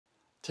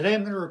Today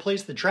I'm going to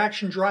replace the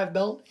traction drive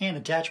belt and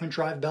attachment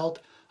drive belt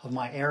of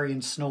my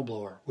Ariens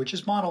snowblower, which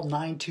is model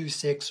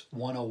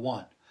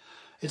 926101.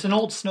 It's an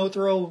old snow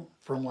throw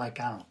from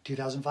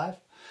 2005.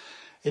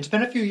 It's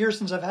been a few years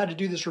since I've had to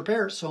do this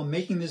repair, so I'm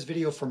making this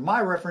video for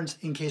my reference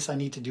in case I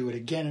need to do it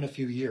again in a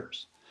few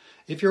years.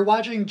 If you're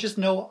watching, just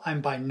know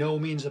I'm by no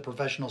means a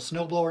professional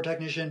snowblower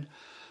technician,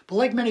 but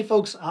like many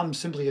folks, I'm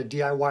simply a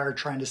DIYer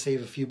trying to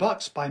save a few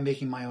bucks by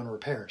making my own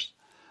repairs.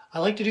 I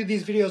like to do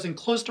these videos in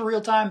close to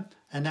real time,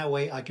 and that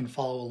way I can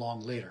follow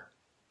along later.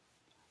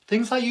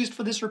 Things I used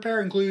for this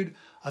repair include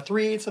a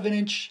 3/8 of an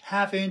inch,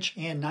 1/2 inch,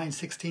 and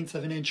 9/16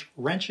 of an inch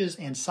wrenches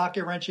and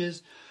socket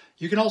wrenches.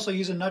 You can also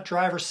use a nut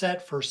driver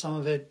set for some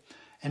of it,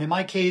 and in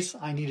my case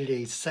I needed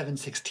a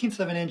 7/16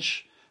 of an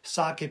inch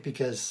socket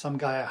because some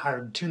guy I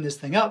hired to tune this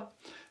thing up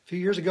a few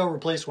years ago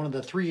replaced one of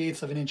the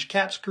 3/8 of an inch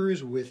cap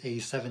screws with a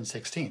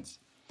 7/16.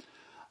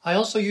 I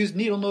also used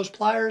needle nose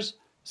pliers,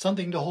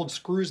 something to hold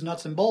screws,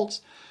 nuts, and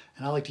bolts,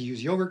 and I like to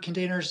use yogurt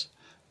containers,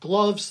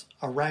 gloves,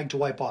 a rag to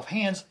wipe off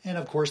hands, and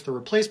of course the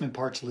replacement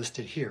parts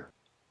listed here.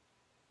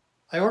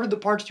 I ordered the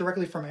parts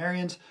directly from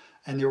Ariens,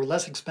 and they were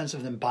less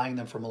expensive than buying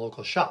them from a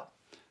local shop.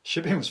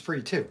 Shipping was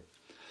free too.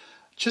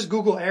 Just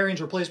Google Ariens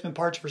replacement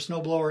parts for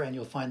snowblower and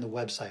you'll find the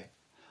website.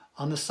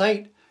 On the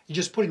site, you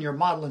just put in your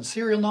model and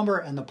serial number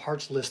and the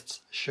parts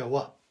lists show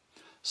up.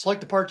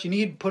 Select the parts you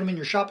need, put them in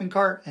your shopping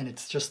cart, and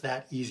it's just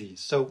that easy.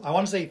 So I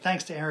want to say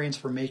thanks to Ariens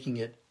for making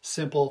it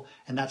simple,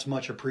 and that's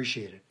much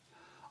appreciated.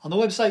 On the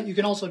website, you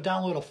can also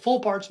download a full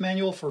parts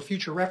manual for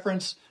future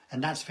reference,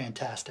 and that's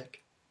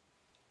fantastic.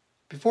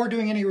 Before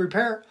doing any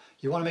repair,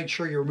 you want to make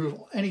sure you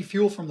remove any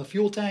fuel from the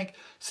fuel tank,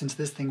 since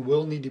this thing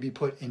will need to be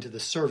put into the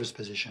service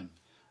position.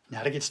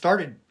 Now to get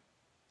started.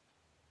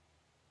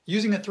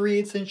 Using a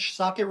 3/8 inch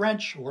socket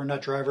wrench or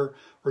nut driver,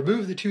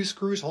 remove the 2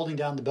 screws holding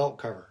down the belt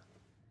cover.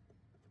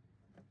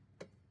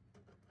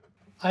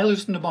 I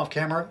loosened them off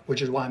camera,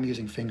 which is why I'm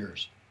using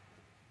fingers.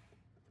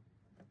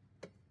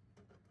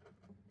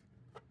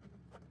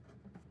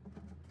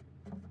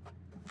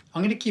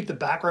 I'm going to keep the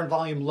background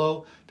volume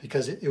low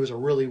because it was a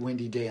really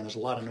windy day and there's a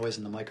lot of noise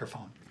in the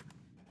microphone.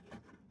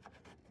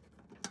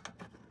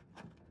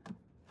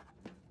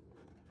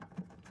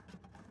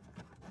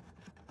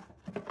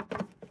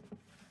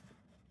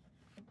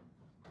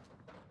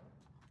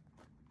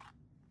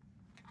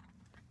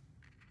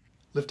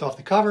 Lift off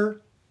the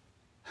cover.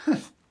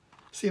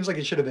 Seems like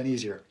it should have been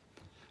easier.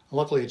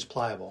 Luckily it's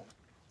pliable.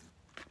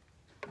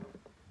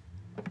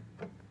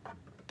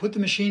 Put the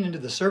machine into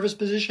the service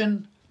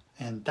position,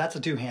 and that's a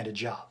two-handed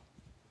job.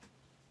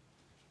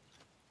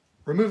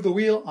 Remove the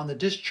wheel on the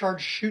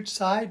discharge chute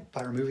side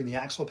by removing the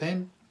axle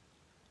pin,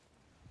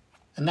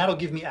 and that'll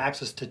give me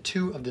access to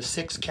 2 of the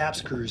 6 cap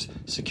screws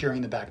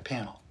securing the back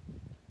panel.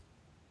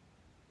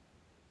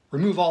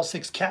 Remove all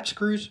 6 cap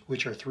screws,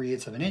 which are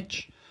 3/8 of an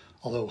inch,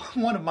 although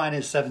one of mine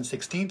is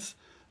 7/16.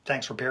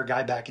 Thanks, repair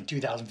guy back in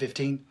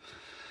 2015.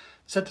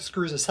 Set the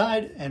screws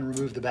aside and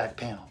remove the back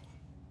panel.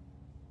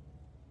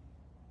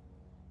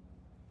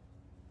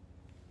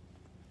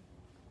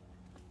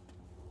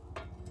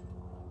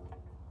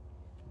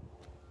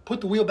 Put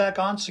the wheel back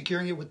on,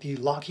 securing it with the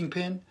locking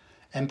pin,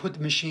 and put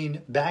the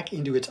machine back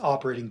into its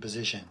operating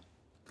position.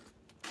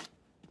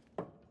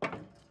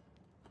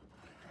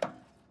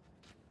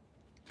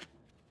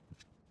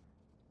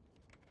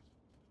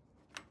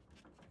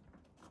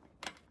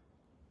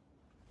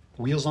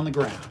 Wheels on the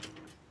ground.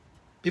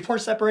 Before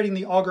separating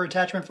the auger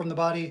attachment from the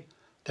body,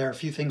 there are a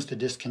few things to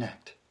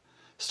disconnect.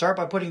 Start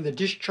by putting the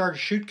discharge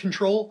chute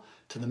control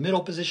to the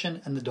middle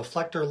position and the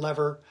deflector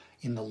lever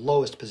in the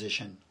lowest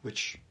position,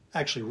 which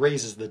actually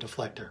raises the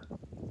deflector.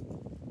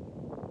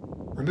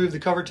 Remove the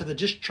cover to the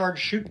discharge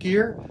chute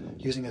gear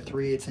using a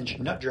 3/8 inch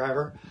nut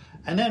driver,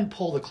 and then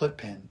pull the clip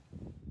pin.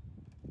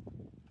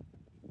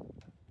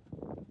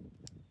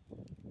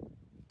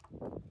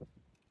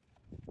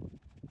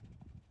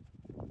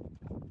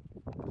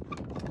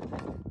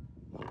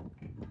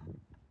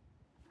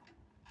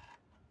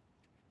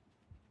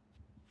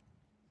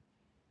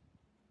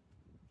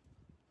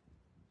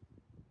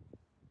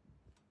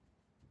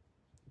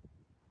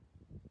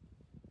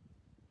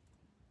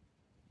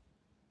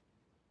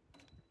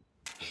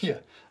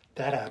 Yeah,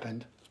 that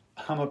happened.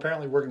 I'm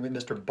apparently working with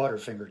Mr.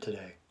 Butterfinger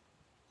today.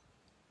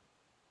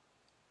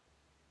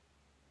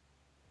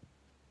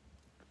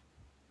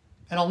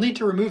 And I'll need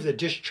to remove the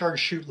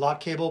discharge chute lock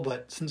cable,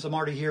 but since I'm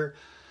already here,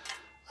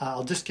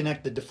 I'll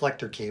disconnect the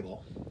deflector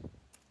cable.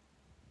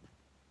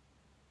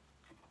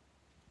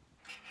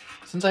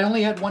 Since I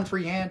only had one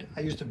free hand,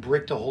 I used a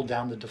brick to hold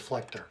down the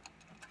deflector.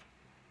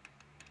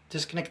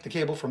 Disconnect the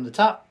cable from the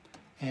top,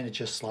 and it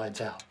just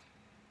slides out.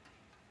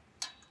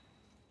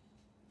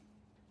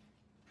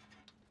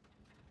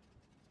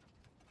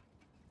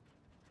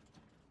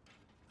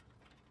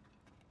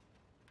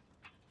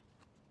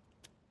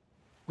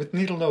 With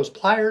needle nose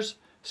pliers,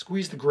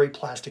 squeeze the gray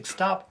plastic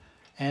stop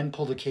and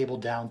pull the cable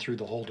down through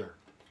the holder.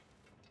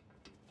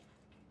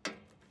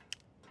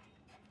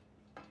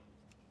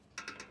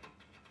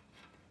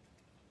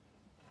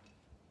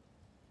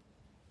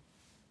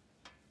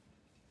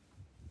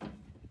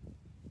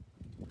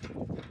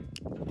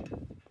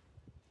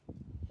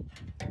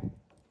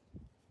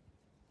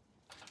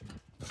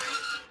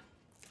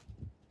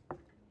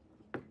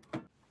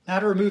 Now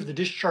to remove the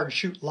discharge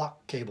chute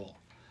lock cable.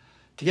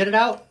 To get it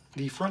out,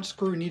 the front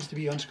screw needs to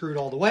be unscrewed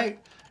all the way,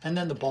 and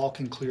then the ball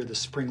can clear the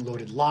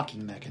spring-loaded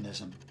locking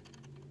mechanism.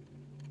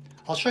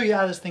 I'll show you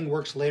how this thing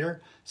works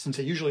later, since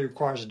it usually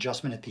requires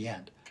adjustment at the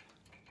end.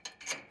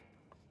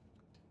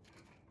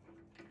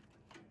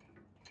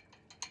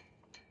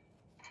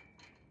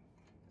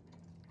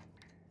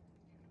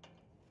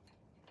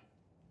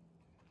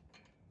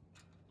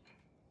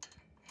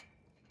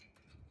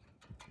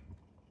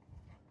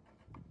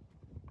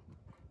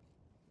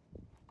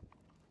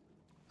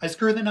 I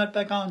screw the nut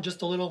back on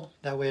just a little,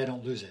 that way I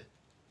don't lose it.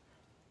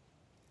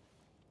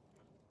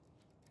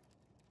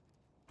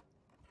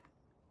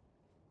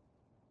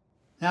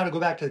 Now to go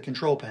back to the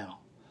control panel.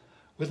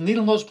 With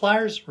needle nose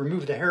pliers,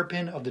 remove the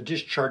hairpin of the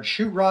discharge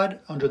chute rod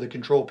under the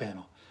control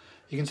panel.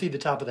 You can see the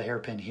top of the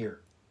hairpin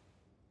here.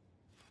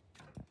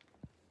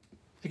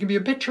 It can be a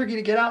bit tricky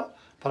to get out,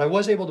 but I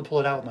was able to pull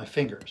it out with my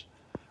fingers.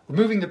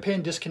 Removing the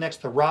pin disconnects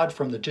the rod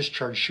from the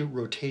discharge chute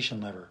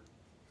rotation lever.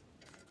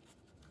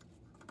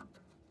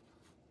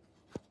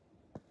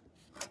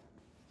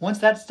 Once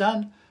that's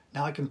done,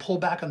 now I can pull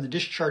back on the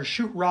discharge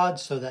chute rod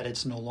so that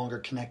it's no longer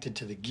connected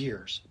to the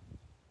gears.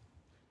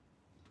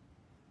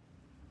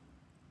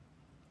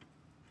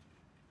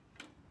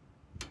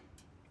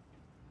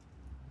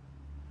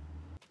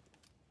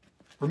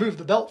 Remove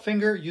the belt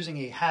finger using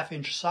a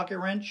 1/2-inch socket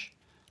wrench.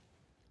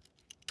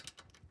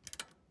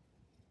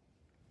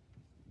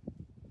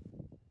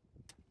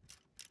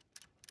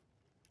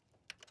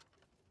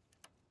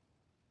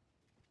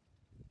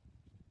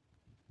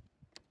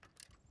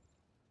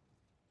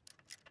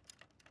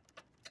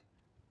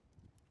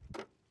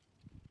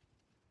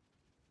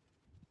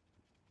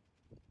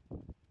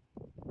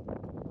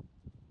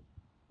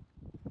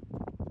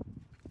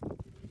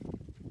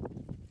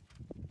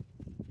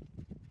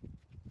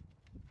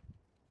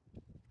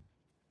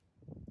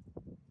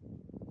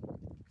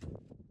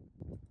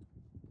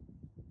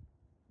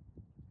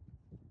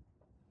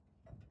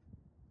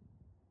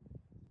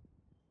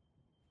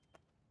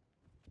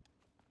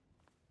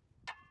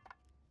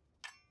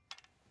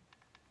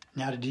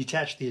 Now to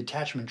detach the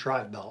attachment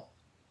drive belt.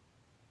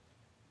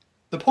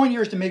 The point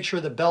here is to make sure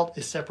the belt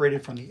is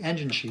separated from the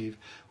engine sheave,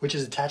 which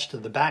is attached to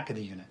the back of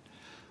the unit.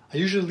 I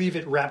usually leave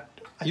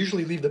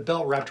the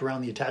belt wrapped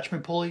around the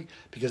attachment pulley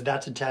because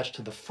that's attached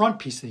to the front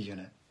piece of the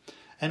unit.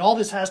 And all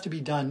this has to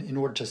be done in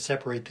order to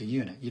separate the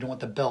unit. You don't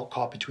want the belt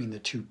caught between the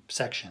two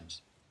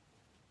sections.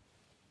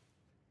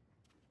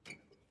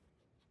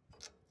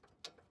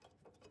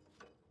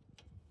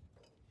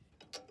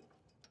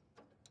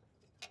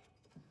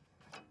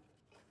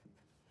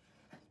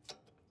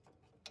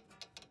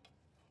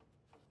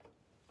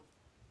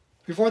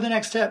 Before the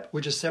next step,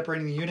 which is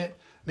separating the unit,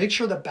 make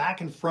sure the back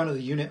and front of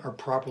the unit are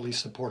properly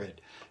supported.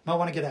 You might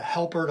want to get a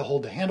helper to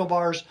hold the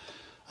handlebars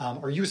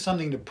or use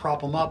something to prop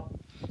them up,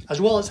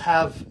 as well as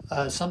have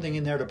something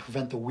in there to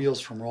prevent the wheels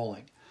from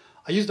rolling.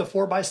 I used a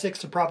 4x6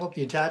 to prop up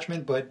the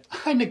attachment, but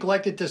I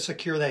neglected to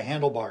secure the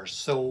handlebars,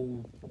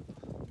 so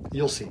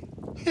you'll see.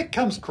 It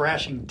comes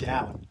crashing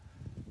down.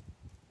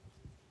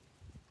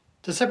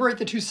 To separate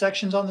the two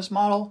sections on this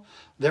model,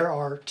 there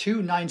are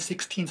two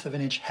 9/16 of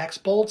an inch hex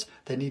bolts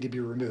that need to be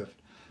removed.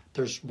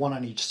 There's one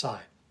on each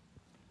side.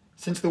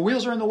 Since the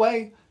wheels are in the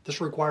way,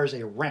 this requires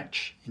a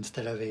wrench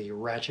instead of a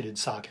ratcheted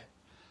socket.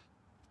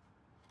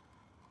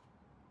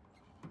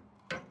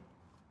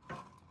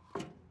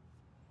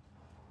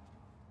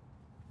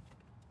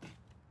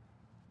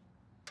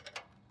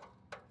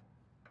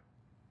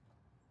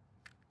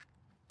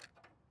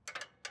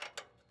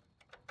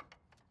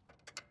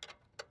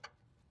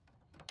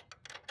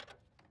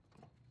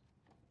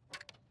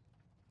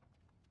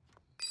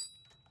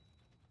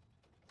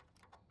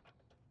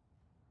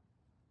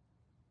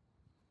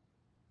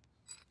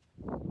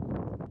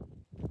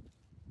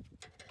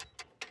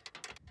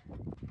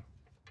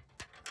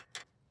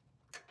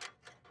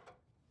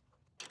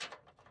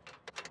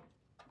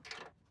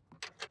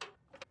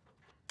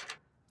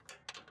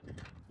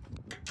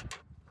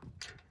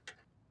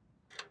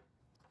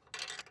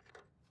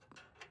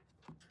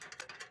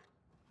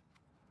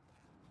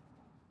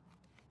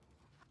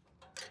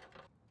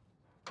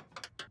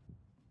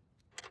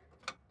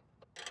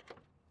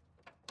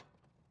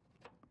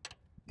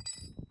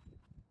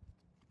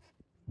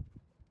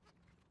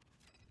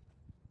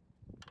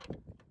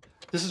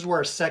 This is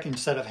where a second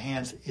set of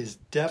hands is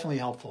definitely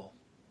helpful.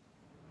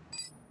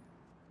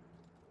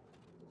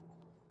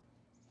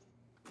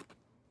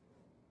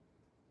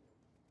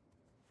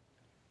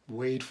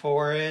 Wait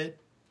for it.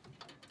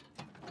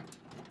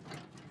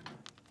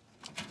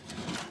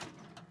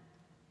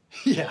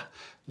 Yeah,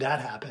 that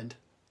happened.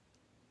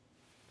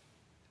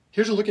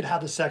 Here's a look at how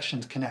the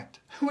sections connect,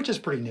 which is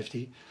pretty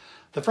nifty.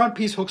 The front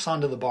piece hooks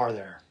onto the bar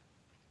there.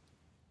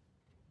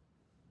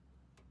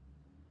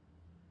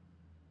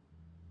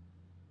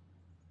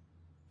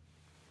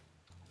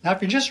 Now,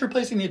 if you're just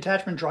replacing the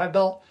attachment drive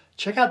belt,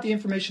 check out the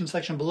information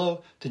section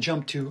below to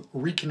jump to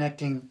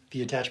reconnecting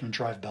the attachment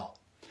drive belt.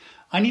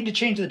 I need to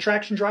change the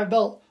traction drive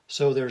belt,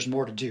 so there's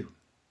more to do.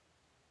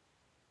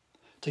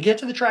 To get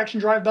to the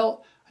traction drive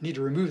belt, I need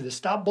to remove the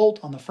stop bolt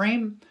on the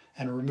frame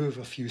and remove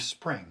a few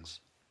springs.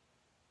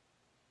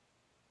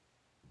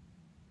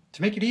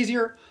 To make it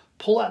easier,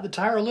 pull out the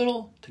tire a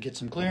little to get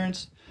some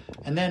clearance,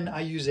 and then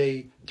I use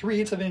a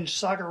 3/8 inch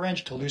socket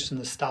wrench to loosen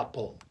the stop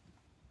bolt.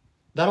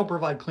 That'll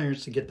provide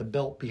clearance to get the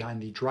belt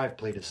behind the drive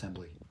plate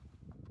assembly.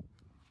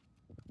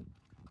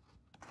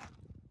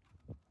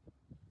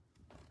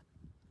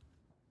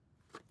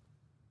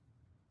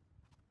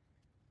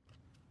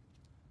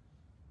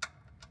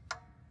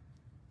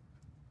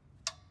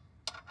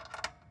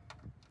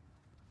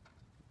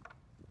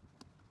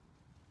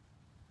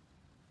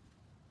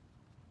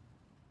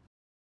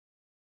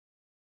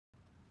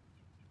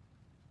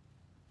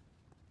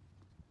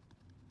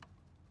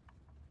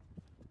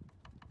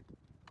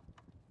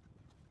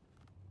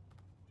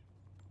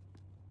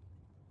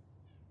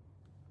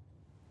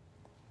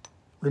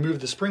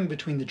 Remove the spring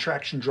between the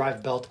traction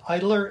drive belt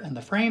idler and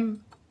the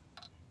frame.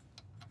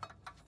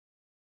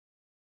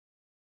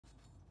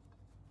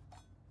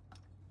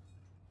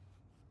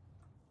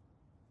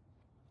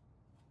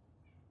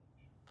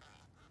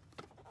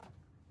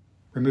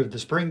 Remove the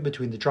spring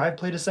between the drive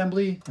plate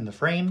assembly and the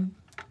frame.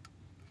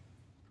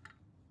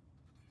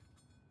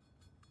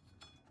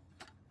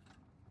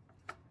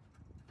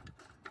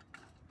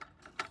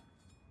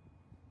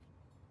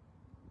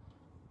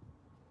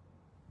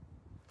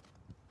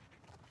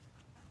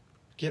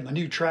 Get my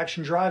new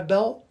traction drive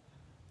belt.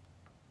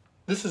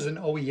 This is an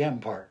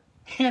OEM part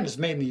and is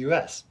made in the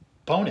US.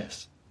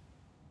 Bonus.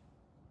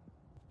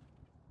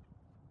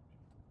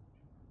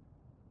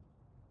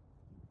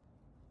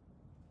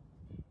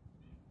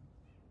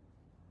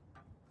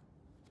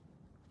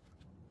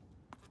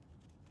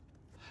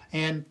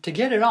 And to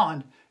get it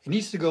on, it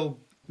needs to go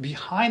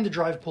behind the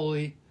drive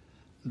pulley,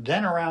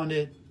 then around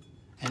it,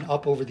 and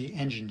up over the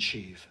engine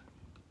sheave.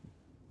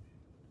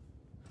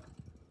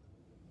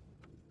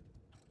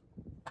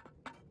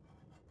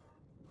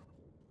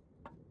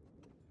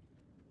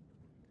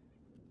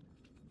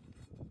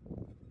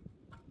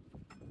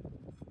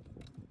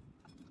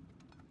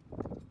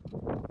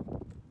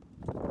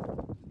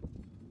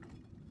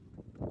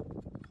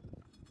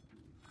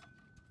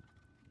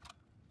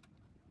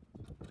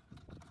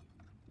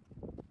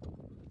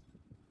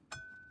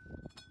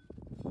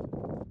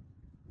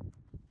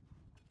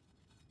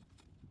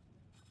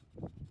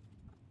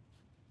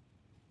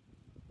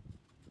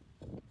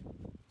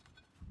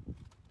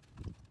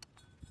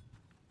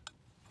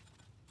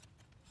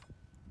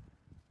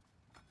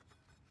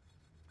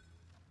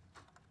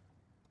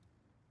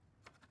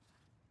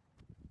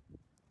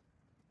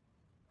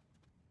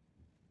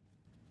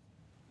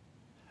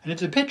 And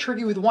it's a bit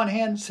tricky with one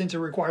hand since it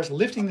requires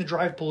lifting the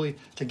drive pulley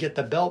to get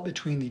the belt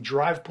between the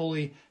drive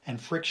pulley and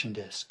friction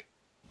disc.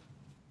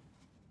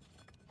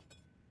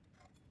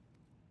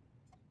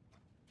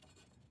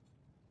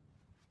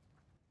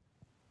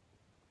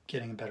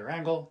 Getting a better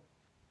angle.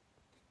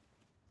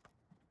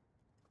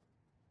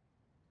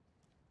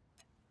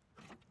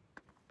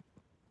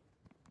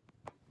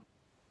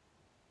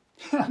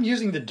 I'm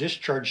using the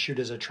discharge chute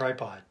as a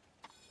tripod.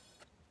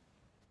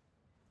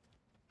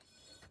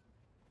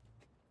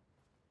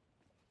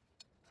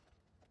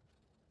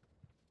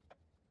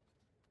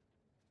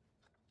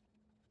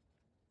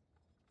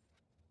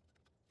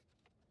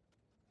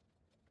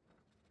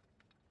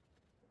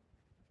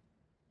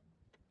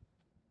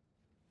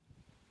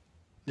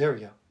 There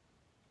we go.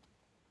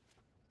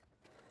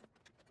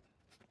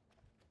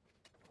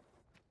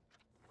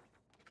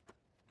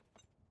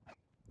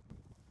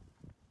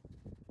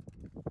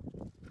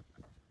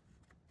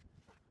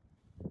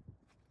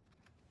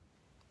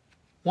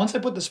 Once I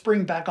put the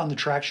spring back on the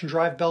traction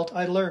drive belt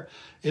idler,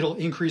 it'll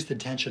increase the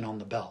tension on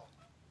the belt.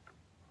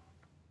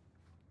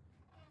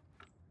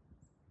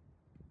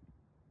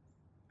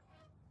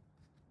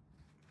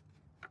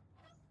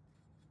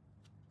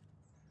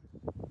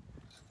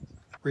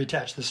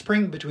 Reattach the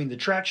spring between the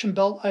traction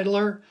belt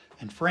idler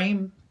and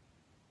frame.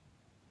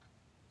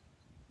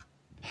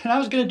 And I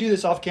was going to do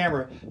this off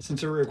camera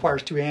since it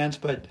requires two hands,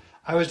 but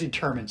I was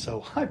determined,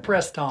 so I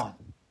pressed on.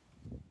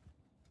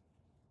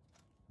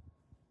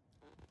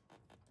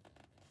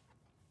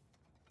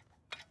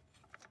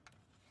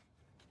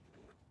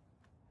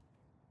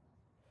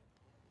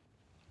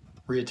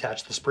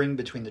 Reattach the spring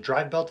between the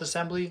drive belt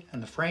assembly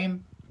and the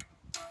frame.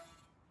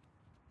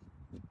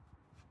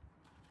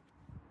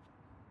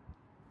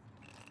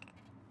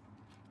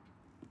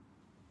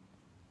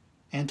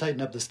 And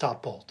tighten up the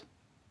stop bolt.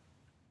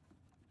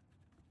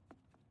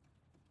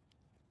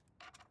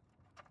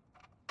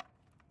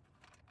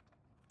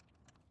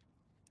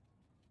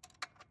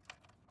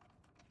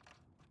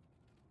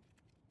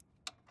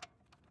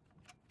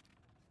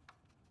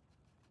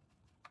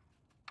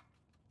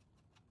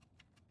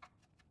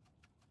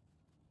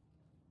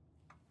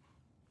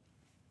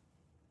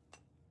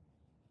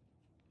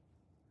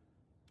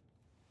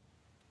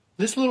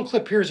 This little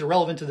clip here is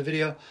irrelevant to the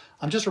video.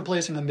 I'm just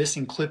replacing a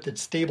missing clip that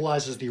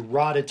stabilizes the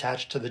rod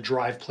attached to the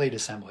drive plate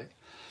assembly.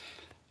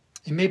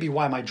 It may be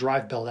why my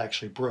drive belt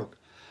actually broke.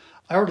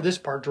 I ordered this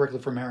part directly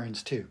from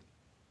Ariens too.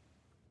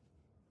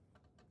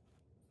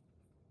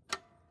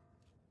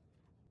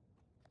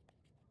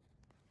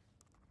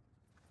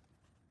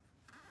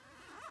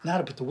 Now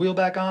to put the wheel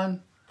back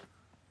on.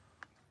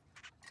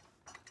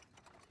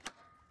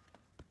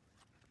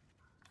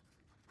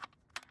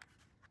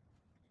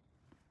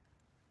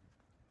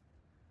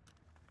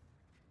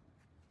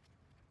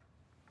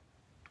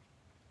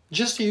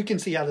 Just so you can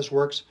see how this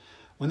works,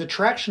 when the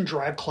traction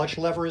drive clutch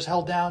lever is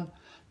held down,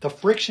 the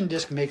friction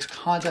disc makes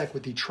contact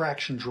with the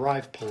traction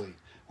drive pulley,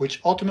 which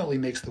ultimately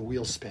makes the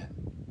wheel spin.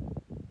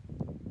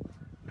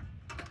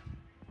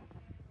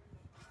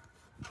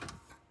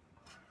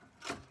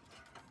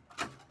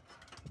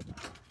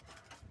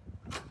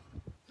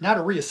 Now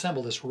to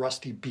reassemble this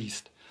rusty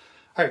beast.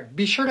 All right,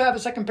 be sure to have a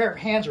second pair of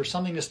hands or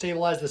something to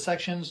stabilize the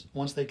sections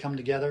once they come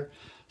together.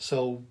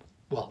 So,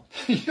 well,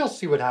 you'll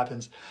see what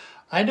happens.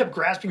 I end up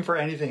grasping for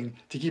anything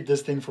to keep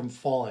this thing from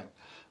falling.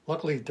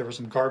 Luckily, there were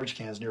some garbage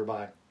cans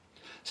nearby.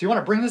 So you want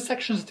to bring the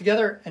sections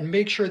together and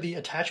make sure the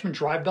attachment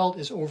drive belt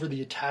is over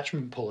the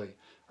attachment pulley,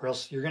 or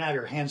else you're going to have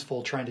your hands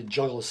full trying to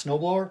juggle a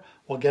snowblower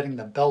while getting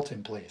the belt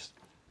in place.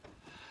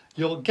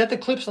 You'll get the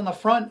clips on the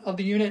front of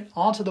the unit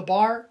onto the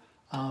bar,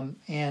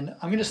 and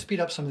I'm going to speed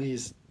up some of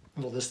these,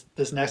 well,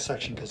 this next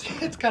section because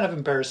it's kind of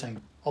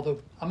embarrassing.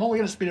 Although I'm only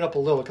going to speed it up a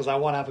little because I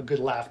want to have a good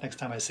laugh next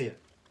time I see it.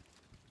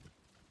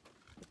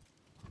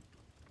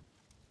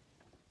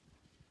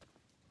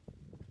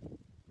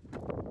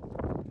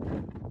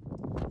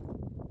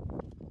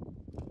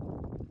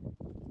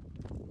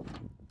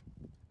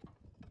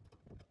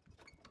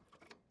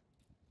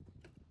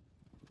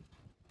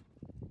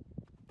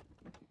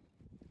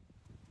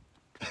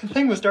 The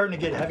thing was starting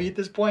to get heavy at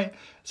this point,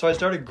 so I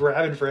started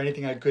grabbing for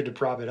anything I could to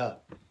prop it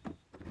up.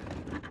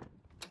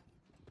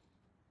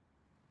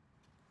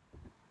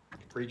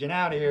 Freaking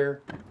out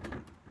here.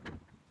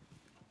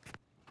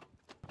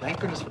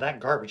 Thank goodness for that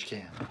garbage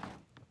can.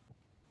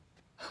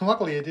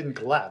 Luckily it didn't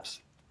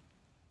collapse.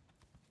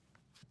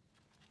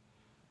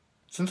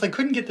 Since I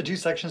couldn't get the two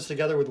sections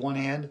together with one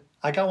hand,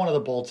 I got one of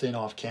the bolts in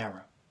off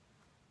camera.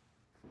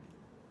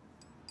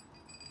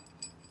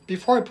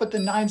 Before I put the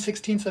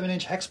 9/16 of an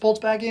inch hex bolts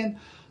back in,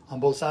 on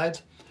both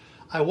sides,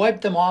 I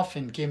wiped them off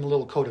and gave them a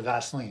little coat of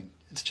Vaseline.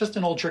 It's just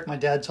an old trick my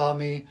dad taught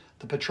me.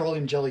 The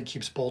petroleum jelly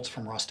keeps bolts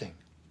from rusting.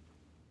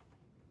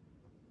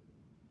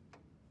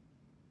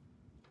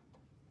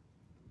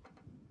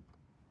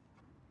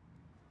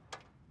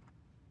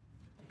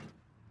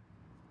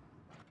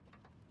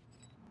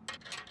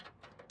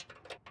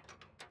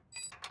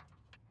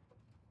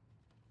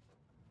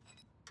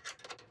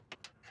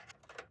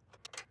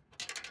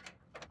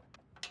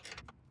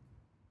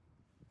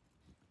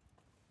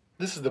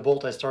 This is the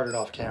bolt I started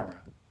off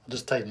camera. I'll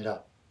just tighten it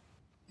up.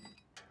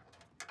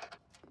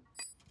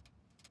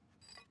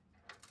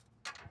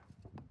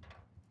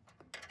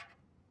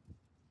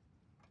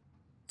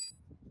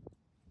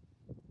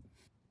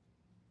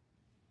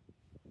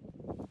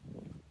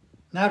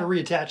 Now to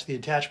reattach the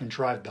attachment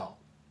drive belt.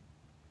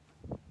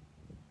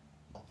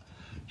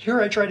 Here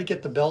I try to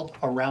get the belt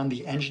around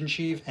the engine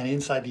sheave and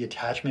inside the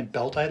attachment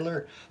belt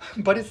idler,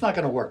 but it's not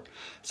going to work.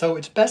 So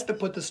it's best to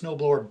put the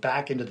snowblower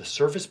back into the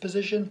surface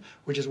position,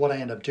 which is what I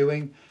end up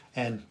doing.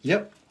 And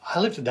yep, I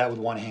lifted that with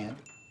one hand.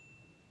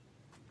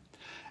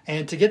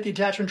 And to get the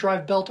attachment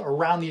drive belt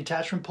around the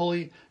attachment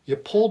pulley, you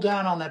pull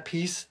down on that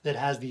piece that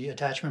has the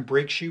attachment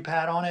brake shoe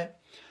pad on it,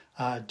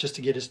 just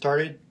to get it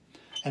started.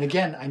 And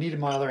again, I needed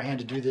my other hand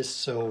to do this,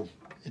 so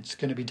it's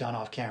going to be done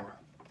off camera.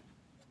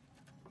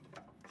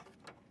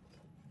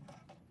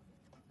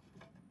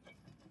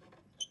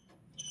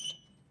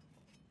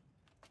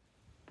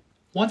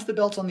 Once the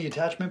belt's on the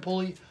attachment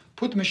pulley,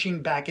 put the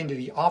machine back into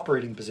the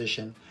operating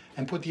position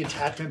and put the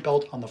attachment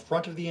belt on the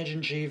front of the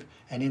engine sheave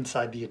and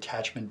inside the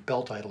attachment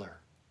belt idler.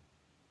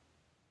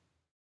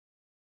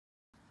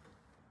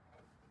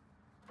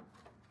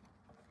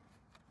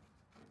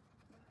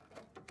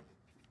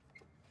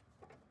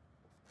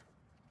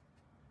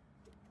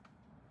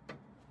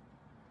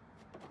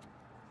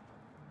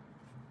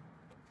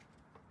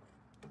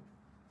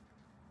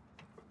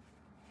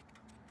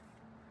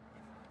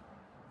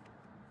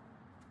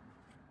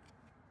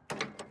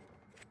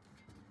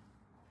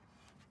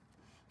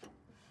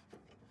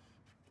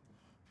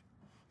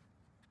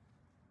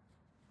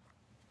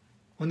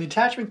 When the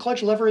attachment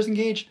clutch lever is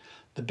engaged,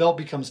 the belt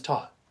becomes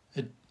taut.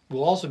 It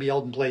will also be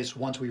held in place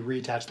once we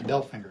reattach the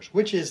belt fingers,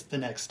 which is the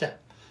next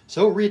step.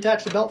 So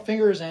reattach the belt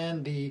fingers,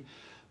 and the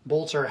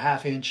bolts are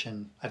 1/2 inch,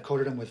 and I've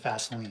coated them with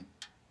Vaseline.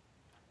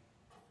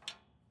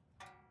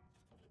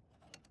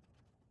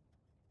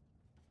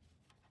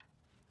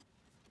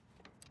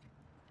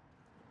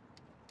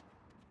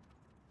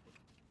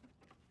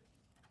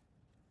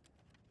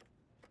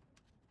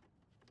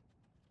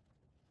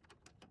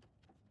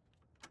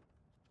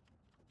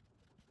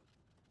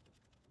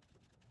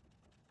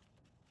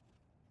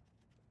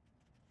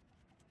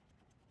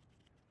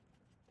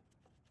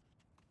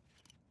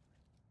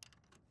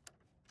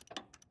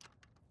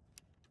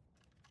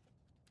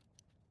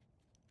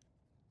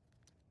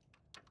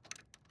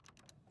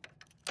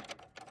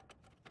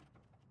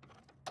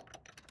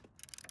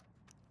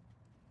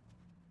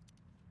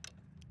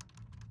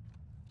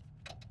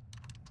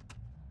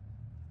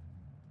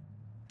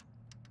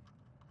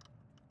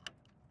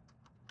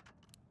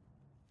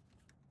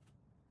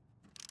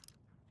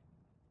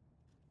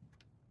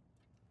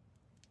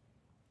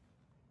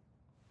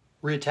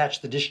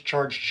 reattach the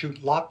discharge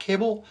chute lock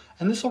cable,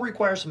 and this will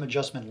require some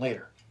adjustment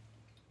later.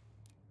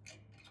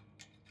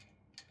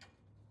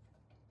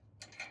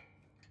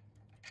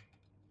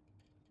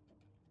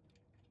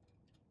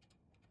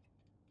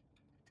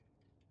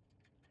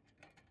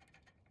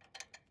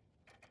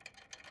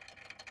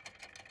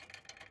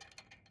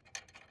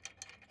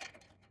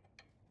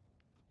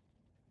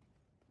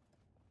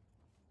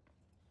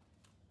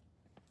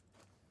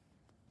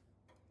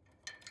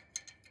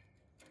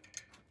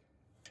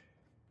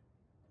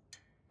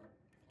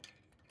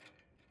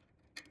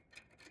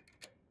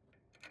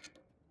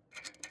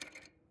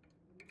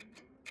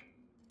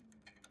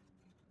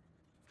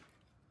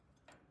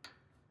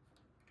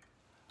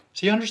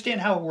 So you understand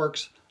how it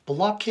works. The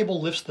lock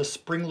cable lifts the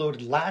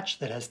spring-loaded latch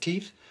that has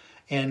teeth,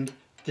 and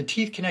the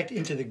teeth connect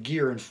into the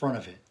gear in front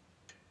of it.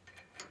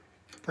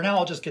 For now,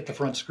 I'll just get the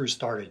front screw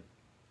started.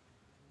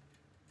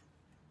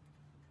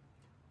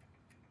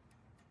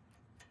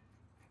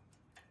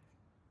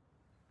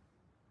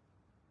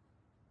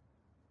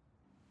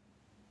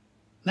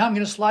 Now I'm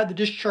going to slide the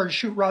discharge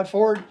chute rod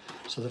forward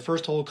so the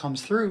first hole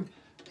comes through,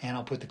 and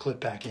I'll put the clip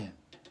back in.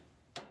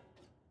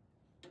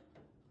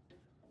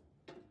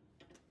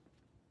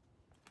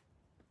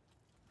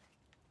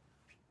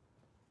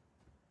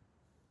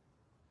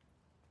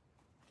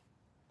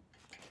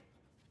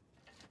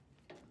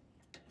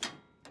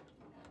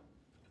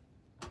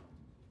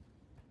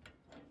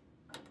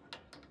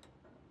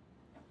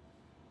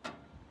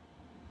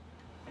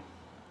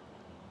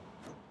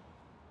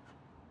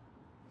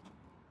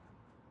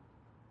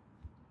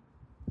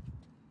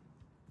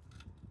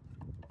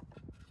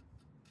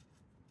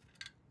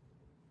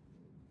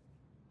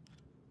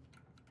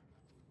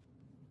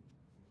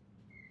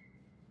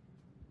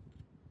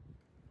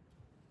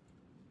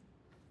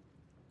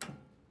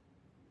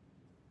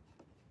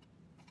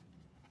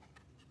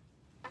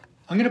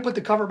 I'm going to put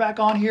the cover back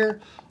on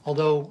here,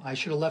 although I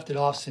should have left it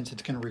off since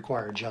it's going to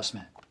require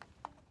adjustment.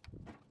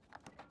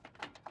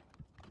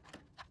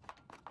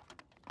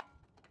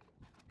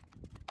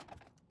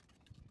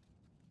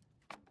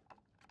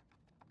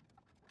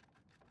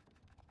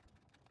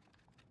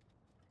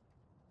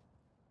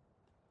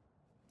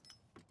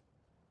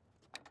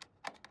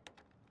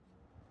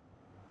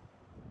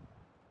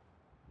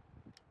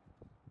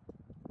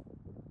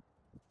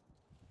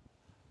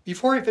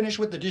 Before I finish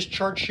with the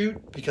discharge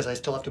chute, because I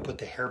still have to put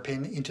the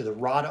hairpin into the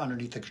rod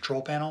underneath the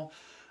control panel,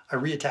 I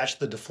reattach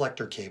the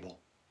deflector cable.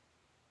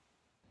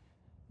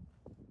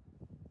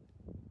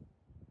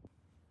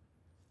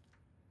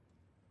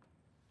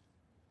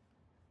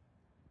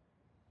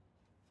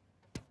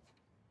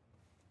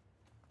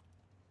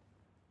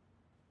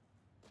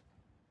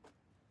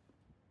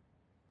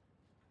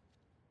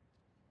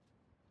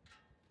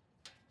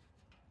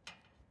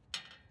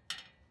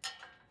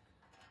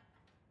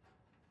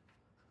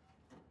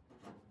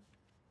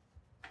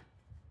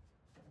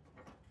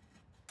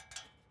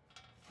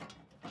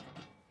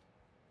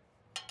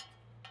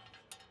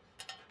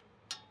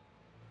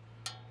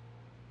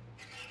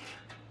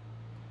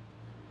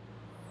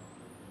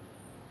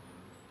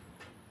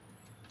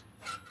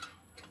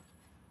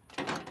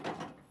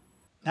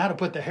 Now to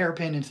put the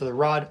hairpin into the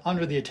rod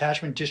under the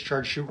attachment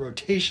discharge chute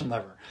rotation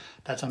lever.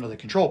 That's under the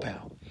control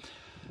panel.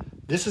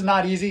 This is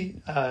not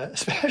easy,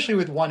 especially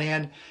with one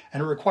hand,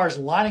 and it requires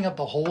lining up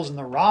the holes in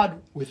the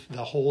rod with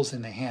the holes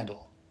in the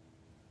handle.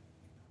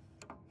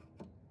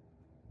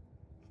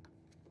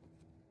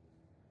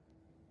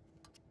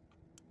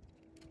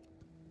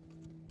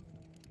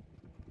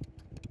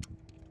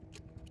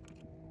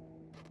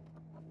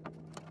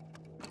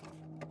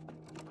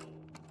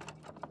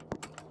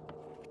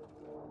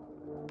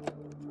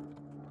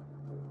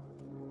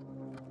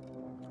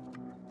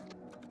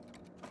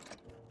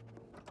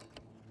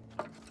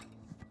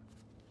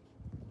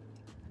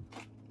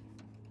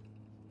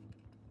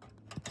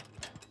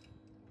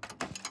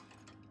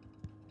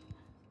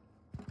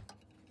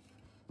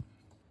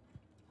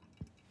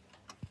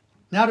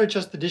 Now to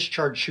adjust the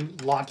discharge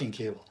chute locking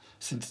cable,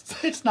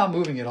 since it's not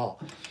moving at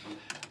all.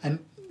 And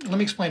let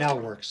me explain how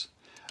it works.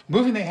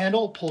 Moving the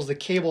handle pulls the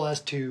cable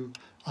as to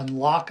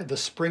unlock the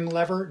spring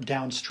lever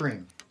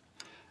downstream.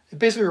 It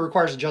basically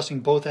requires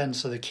adjusting both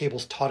ends so the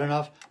cable's taut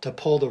enough to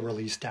pull the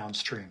release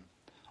downstream.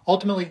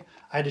 Ultimately,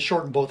 I had to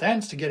shorten both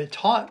ends to get it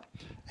taut,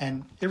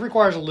 and it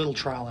requires a little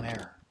trial and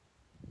error.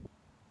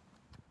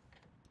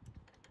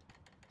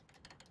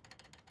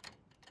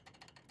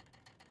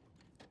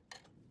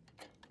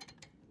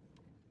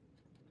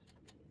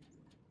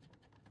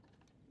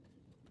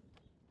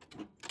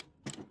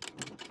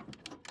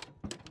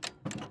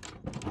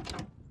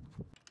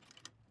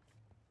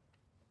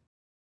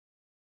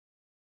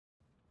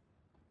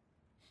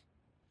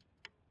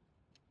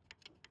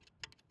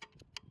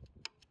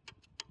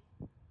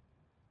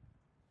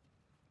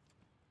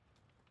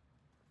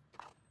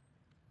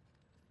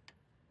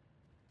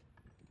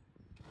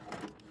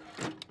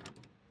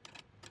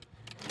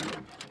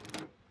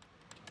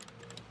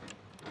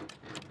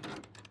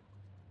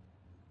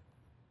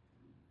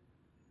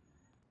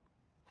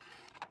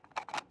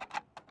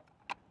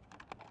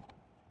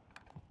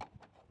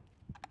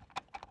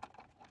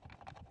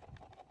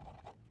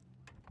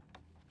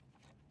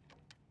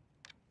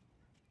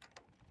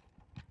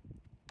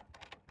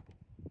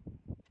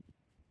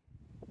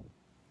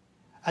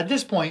 At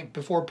this point,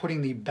 before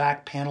putting the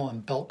back panel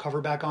and belt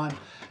cover back on,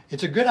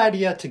 it's a good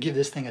idea to give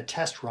this thing a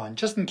test run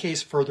just in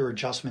case further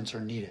adjustments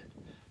are needed.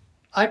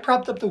 I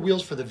propped up the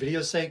wheels for the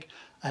video's sake,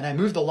 and I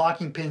moved the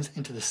locking pins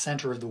into the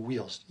center of the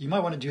wheels. You might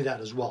want to do that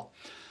as well.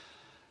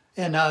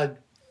 And I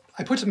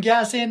put some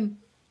gas in.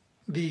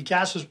 The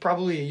gas was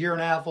probably 1.5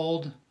 years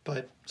old,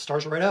 but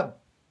starts right up.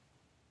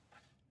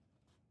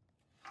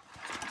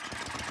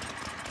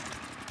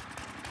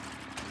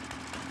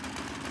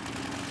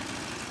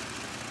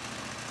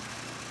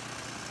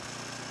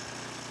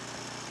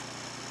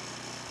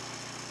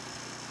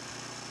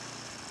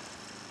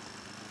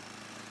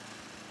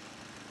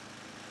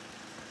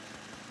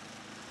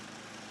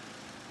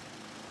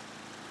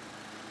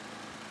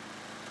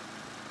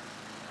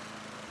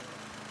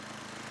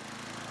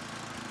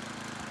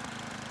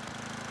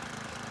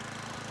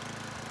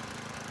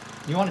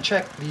 You want to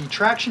check the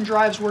traction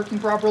drive's working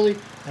properly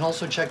and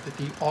also check that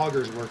the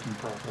auger's working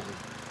properly.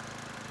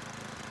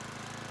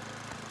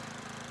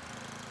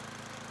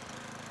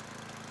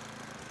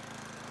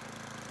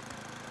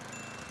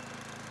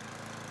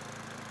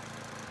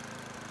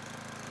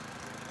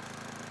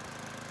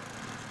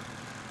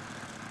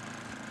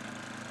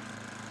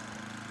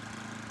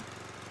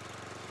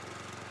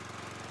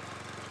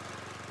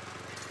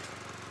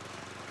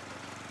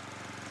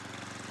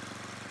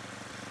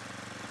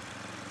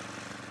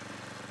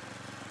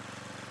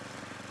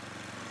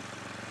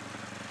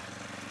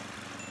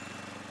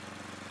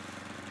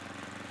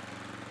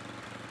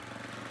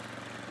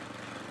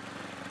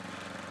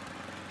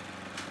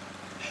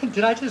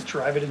 Did I just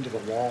drive it into the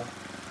wall?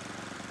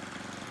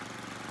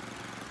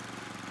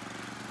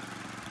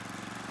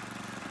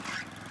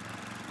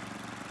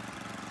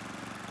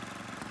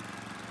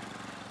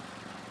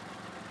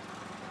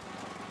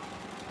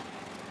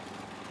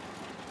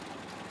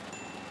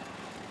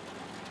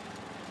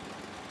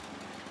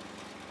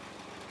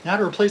 Now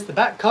to replace the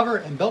back cover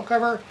and belt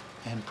cover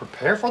and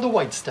prepare for the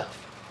white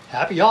stuff.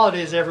 Happy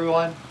holidays,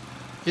 everyone!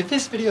 If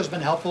this video has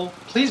been helpful,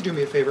 please do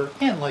me a favor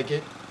and like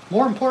it.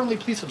 More importantly,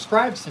 please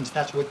subscribe since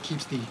that's what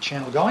keeps the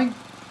channel going.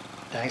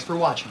 Thanks for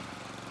watching.